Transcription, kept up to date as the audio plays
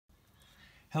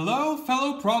Hello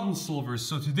fellow problem solvers.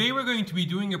 So today we're going to be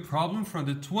doing a problem from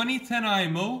the 2010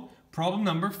 IMO, problem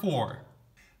number 4.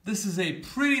 This is a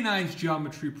pretty nice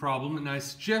geometry problem and I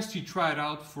suggest you try it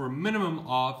out for a minimum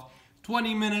of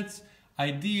 20 minutes,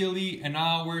 ideally an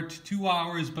hour to 2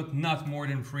 hours, but not more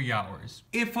than 3 hours.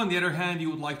 If on the other hand you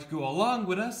would like to go along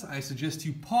with us, I suggest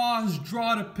you pause,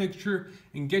 draw the picture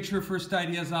and get your first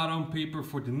ideas out on paper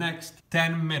for the next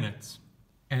 10 minutes.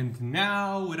 And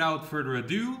now, without further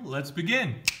ado, let's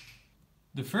begin.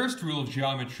 The first rule of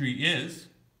geometry is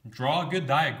draw good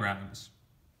diagrams.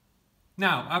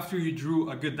 Now, after you drew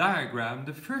a good diagram,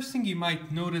 the first thing you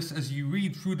might notice as you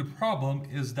read through the problem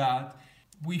is that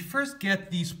we first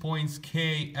get these points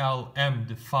K, L, M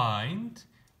defined,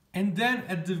 and then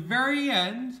at the very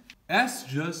end, S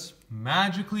just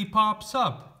magically pops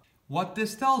up. What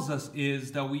this tells us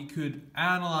is that we could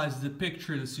analyze the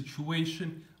picture, the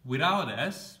situation, without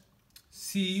S,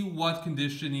 see what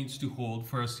condition needs to hold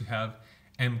for us to have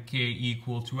mk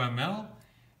equal to ml,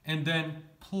 and then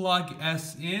plug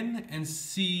S in and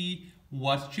see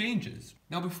what changes.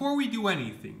 Now before we do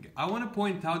anything, I want to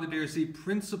point out that there's a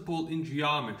principle in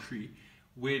geometry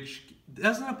which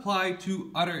doesn't apply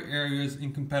to other areas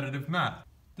in competitive math.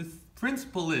 The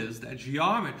principle is that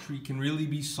geometry can really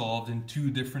be solved in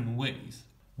two different ways.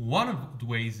 One of the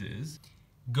ways is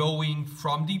going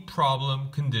from the problem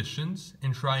conditions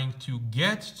and trying to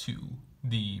get to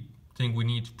the thing we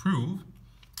need to prove,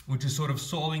 which is sort of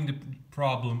solving the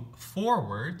problem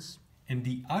forwards. And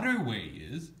the other way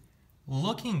is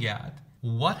looking at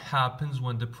what happens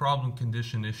when the problem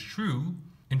condition is true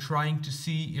and trying to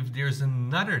see if there's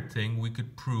another thing we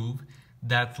could prove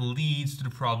that leads to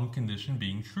the problem condition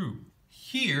being true.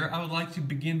 Here, I would like to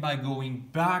begin by going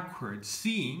backwards,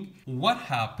 seeing what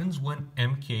happens when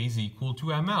mk is equal to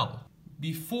ml.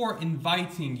 Before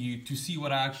inviting you to see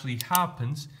what actually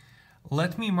happens,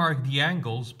 let me mark the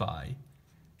angles by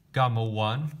gamma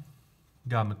 1,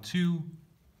 gamma 2,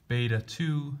 beta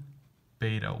 2,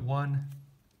 beta 1,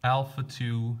 alpha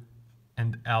 2,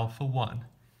 and alpha 1.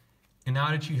 And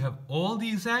now that you have all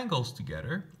these angles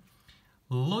together,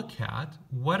 look at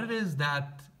what it is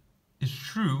that is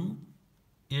true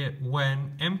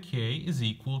when mk is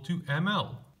equal to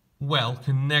ml. Well,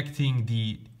 connecting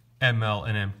the ml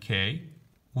and mk,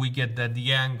 we get that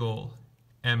the angle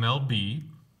mlb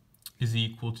is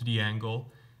equal to the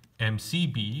angle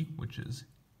mcb, which is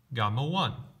gamma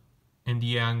 1. And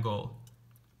the angle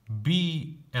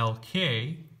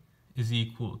blk is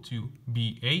equal to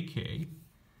bak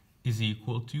is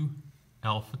equal to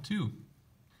alpha 2.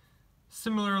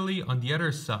 Similarly, on the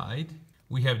other side,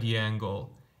 we have the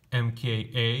angle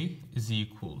mka is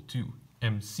equal to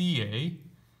mca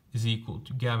is equal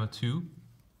to gamma 2,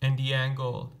 and the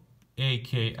angle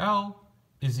akl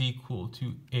is equal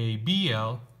to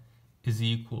abl is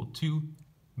equal to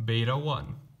beta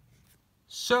 1.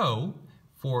 So,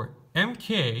 for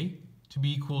mk to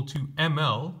be equal to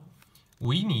ml,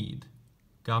 we need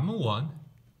gamma 1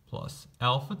 plus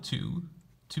alpha 2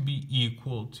 to be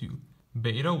equal to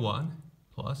beta 1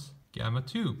 plus gamma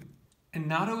 2. And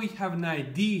now that we have an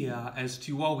idea as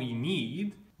to what we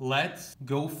need, let's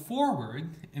go forward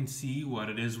and see what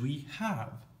it is we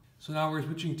have. So now we're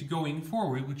switching to going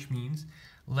forward, which means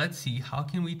let's see how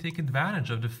can we take advantage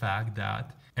of the fact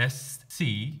that SC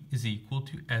is equal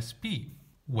to SP.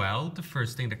 Well, the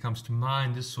first thing that comes to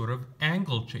mind is sort of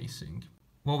angle chasing.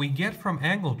 What we get from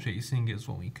angle chasing is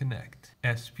when we connect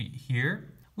SP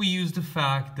here, we use the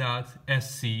fact that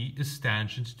SC is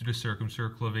tangent to the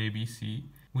circumcircle of ABC,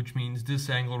 which means this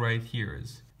angle right here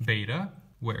is beta,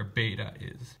 where beta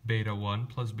is beta 1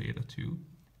 plus beta 2,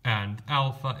 and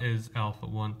alpha is alpha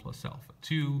 1 plus alpha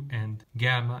 2, and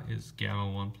gamma is gamma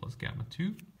 1 plus gamma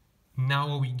 2. Now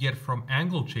what we get from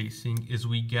angle chasing is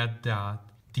we get that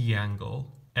the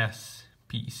angle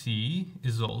SPC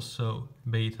is also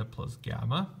beta plus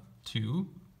gamma 2.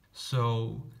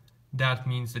 So that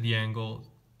means that the angle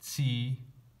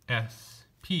CSP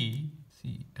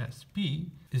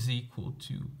is equal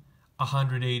to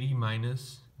 180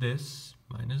 minus this,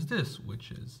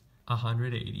 which is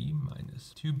 180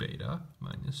 minus 2 beta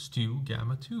minus 2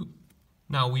 gamma 2.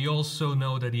 Now we also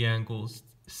know that the angles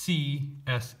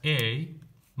CSA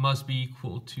must be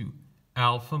equal to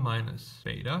alpha minus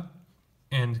beta,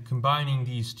 and combining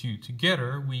these two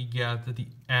together we get that the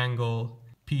angle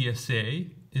PSA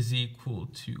is equal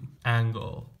to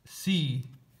angle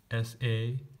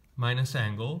CSA minus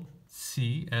angle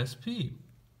CSP.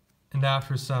 And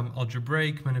after some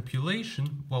algebraic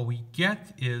manipulation, what we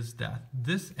get is that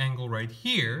this angle right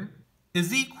here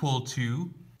is equal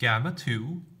to gamma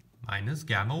 2 minus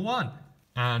gamma 1.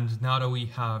 And now that we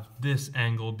have this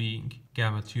angle being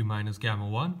gamma 2 minus gamma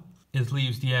 1, it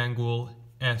leaves the angle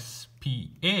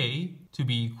SPA to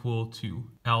be equal to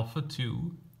alpha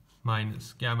 2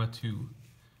 minus gamma 2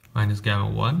 minus gamma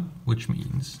 1, which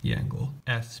means the angle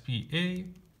SPA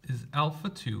is alpha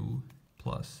 2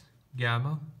 plus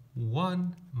gamma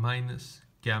 1 minus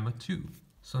gamma 2.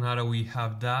 So now that we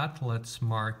have that, let's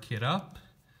mark it up.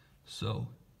 So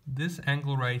this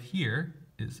angle right here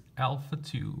is alpha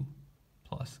 2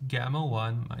 plus gamma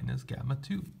 1 minus gamma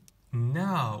 2.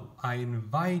 Now I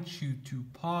invite you to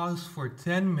pause for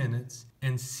 10 minutes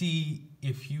and see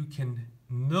if you can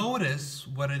notice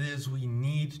what it is we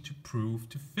need to prove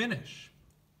to finish.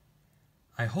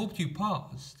 I hope you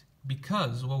paused,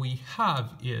 because what we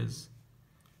have is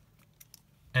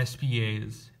SPA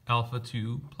is alpha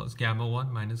 2 plus gamma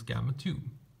 1 minus gamma 2.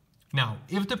 Now,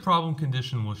 if the problem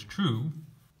condition was true,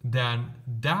 then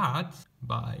that,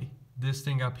 by this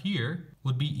thing up here,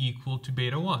 would be equal to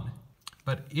beta 1.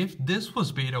 But if this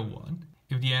was beta 1,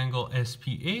 if the angle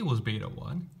SPA was beta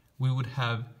 1, we would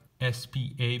have SPA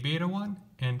beta 1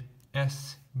 and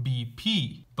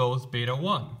SBP both beta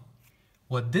 1.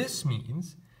 What this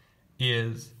means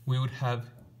is we would have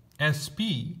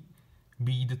SP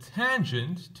be the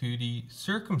tangent to the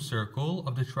circumcircle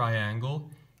of the triangle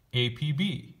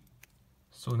APB.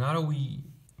 So now that we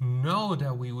know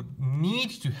that we would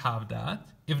need to have that,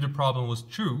 if the problem was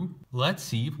true, let's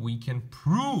see if we can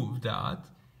prove that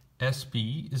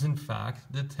SP is in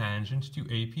fact the tangent to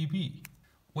APB.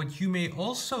 What you may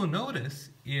also notice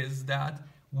is that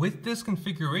with this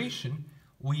configuration,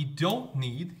 we don't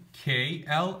need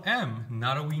KLM.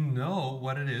 Now that we know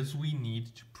what it is we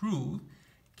need to prove,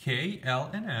 K,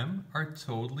 L, and M are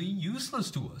totally useless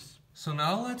to us. So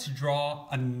now let's draw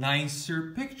a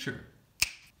nicer picture.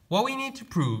 What we need to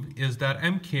prove is that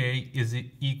MK is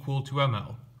equal to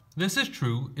ML. This is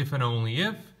true if and only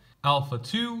if alpha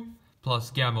 2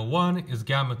 plus gamma 1 is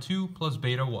gamma 2 plus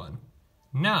beta 1.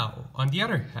 Now, on the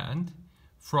other hand,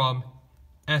 from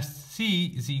SC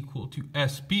is equal to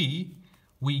SB,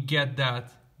 we get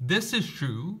that this is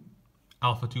true,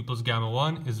 alpha 2 plus gamma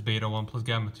 1 is beta 1 plus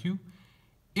gamma 2,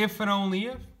 if and only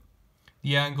if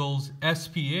the angles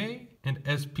SPA and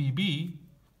SPB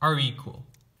are equal.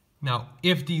 Now,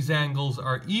 if these angles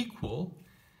are equal,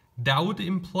 that would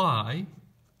imply,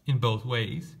 in both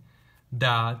ways,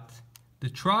 that the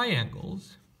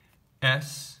triangles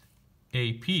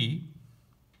SAP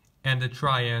and the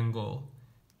triangle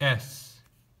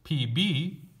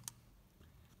SPB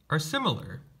are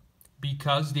similar,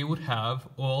 because they would have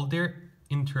all their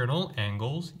internal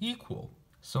angles equal.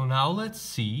 So now let's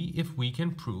see if we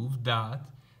can prove that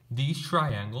these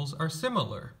triangles are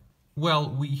similar. Well,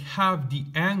 we have the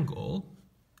angle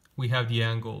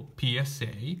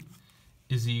PSA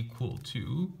is equal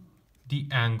to the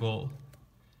angle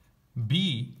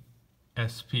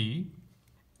BSP,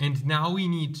 and now we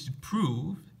need to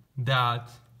prove that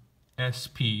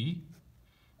SP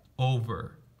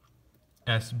over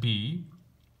SB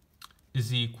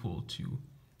is equal to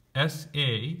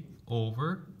SA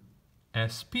over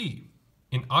SP.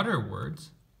 In other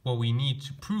words, what we need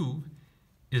to prove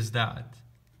is that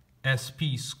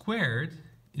SP squared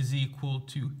is equal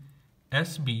to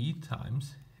SB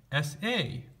times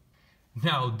SA.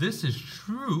 Now this is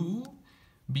true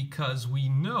because we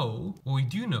know, what we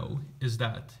do know is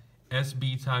that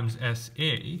SB times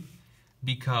SA,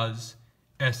 because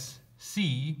SC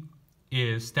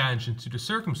is tangent to the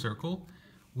circumcircle,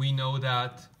 we know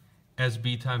that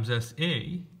SB times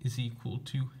SA is equal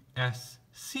to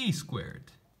SC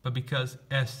squared. But because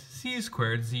SC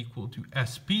squared is equal to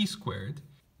SP squared,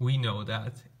 we know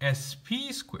that SP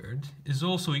squared is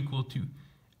also equal to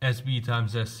SB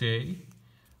times SA,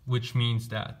 which means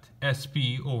that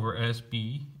SP over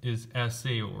SB is SA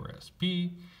over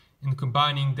SP. And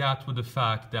combining that with the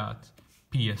fact that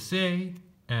PSA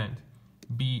and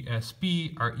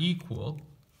BSP are equal,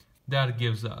 that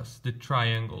gives us the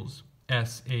triangles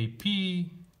SAP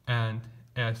and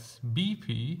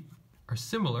SBP are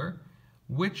similar,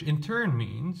 which in turn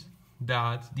means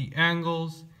that the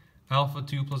angles alpha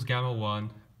 2 plus gamma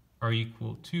 1 are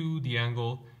equal to the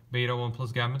angle beta 1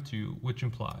 plus gamma 2, which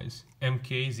implies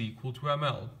MK is equal to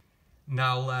ML.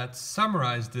 Now let's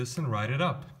summarize this and write it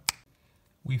up.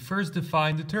 We first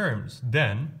define the terms,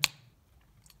 then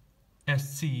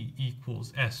SC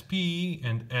equals SP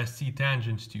and SC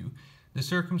tangents to the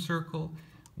circumcircle.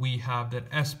 We have that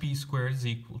SP squared is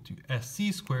equal to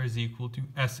SC squared is equal to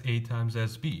SA times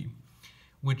SB,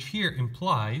 which here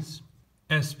implies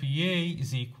SPA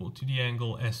is equal to the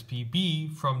angle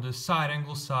SPB from the side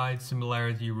angle side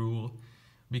similarity rule,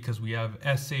 because we have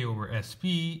SA over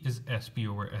SP is SP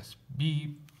over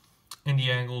SB, and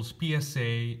the angles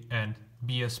PSA and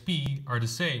BSP are the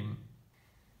same.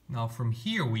 Now from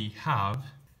here we have,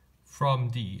 from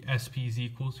the SP is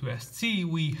equal to SC,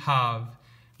 we have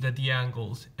that the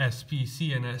angles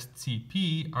SPC and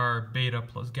SCP are beta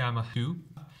plus gamma 2,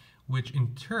 which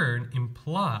in turn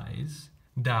implies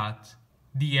that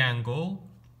the angle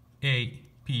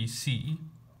APC,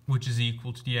 which is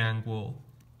equal to the angle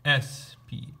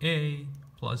SPA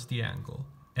plus the angle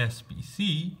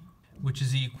SPC, which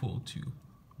is equal to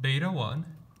beta 1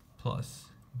 plus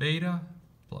beta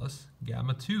plus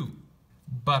gamma 2.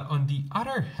 But on the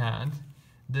other hand,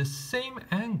 the same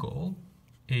angle,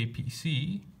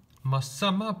 APC, must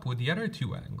sum up with the other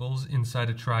two angles inside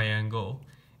a triangle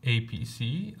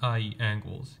APC, i.e.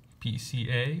 angles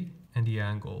PCA and the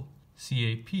angle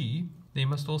CAP. They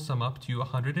must all sum up to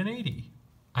 180.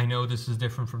 I know this is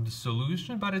different from the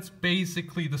solution, but it's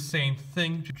basically the same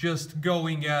thing, just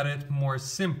going at it more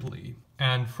simply.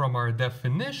 And from our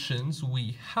definitions,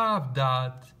 we have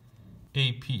that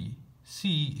APC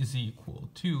is equal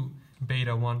to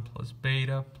beta 1 plus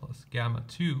beta plus gamma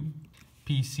 2.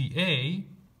 PCA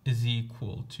is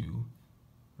equal to,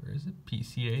 where is it?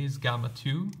 PCA is gamma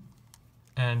 2.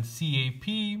 And CAP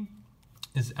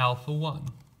is alpha 1,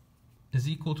 is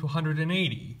equal to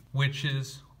 180, which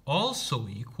is also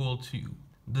equal to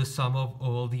the sum of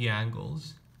all the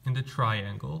angles in the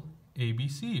triangle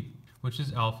ABC, which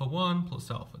is alpha 1 plus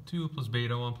alpha 2 plus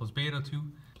beta 1 plus beta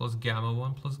 2 plus gamma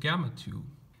 1 plus gamma 2.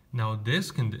 Now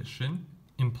this condition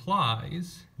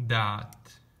implies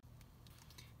that,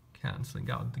 canceling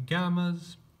out the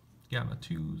gammas, gamma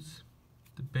 2s,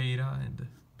 the beta and the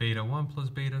beta 1 plus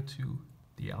beta 2,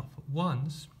 the alpha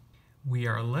 1s, we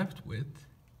are left with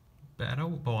beta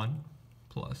 1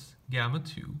 plus gamma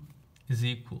 2 is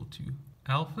equal to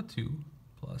alpha 2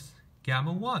 plus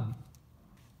gamma 1.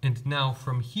 And now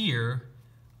from here,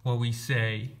 what we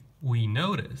say, we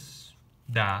notice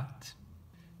that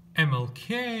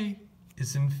MLK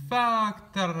is in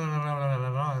fact,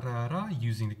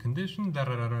 using the condition,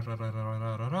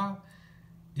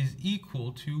 is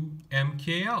equal to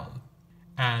MKL.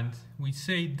 And we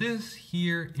say this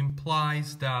here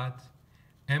implies that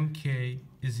MK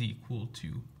is equal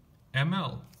to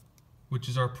ML, which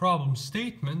is our problem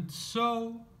statement,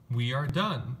 so we are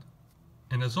done.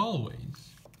 And as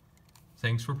always,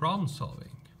 thanks for problem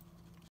solving.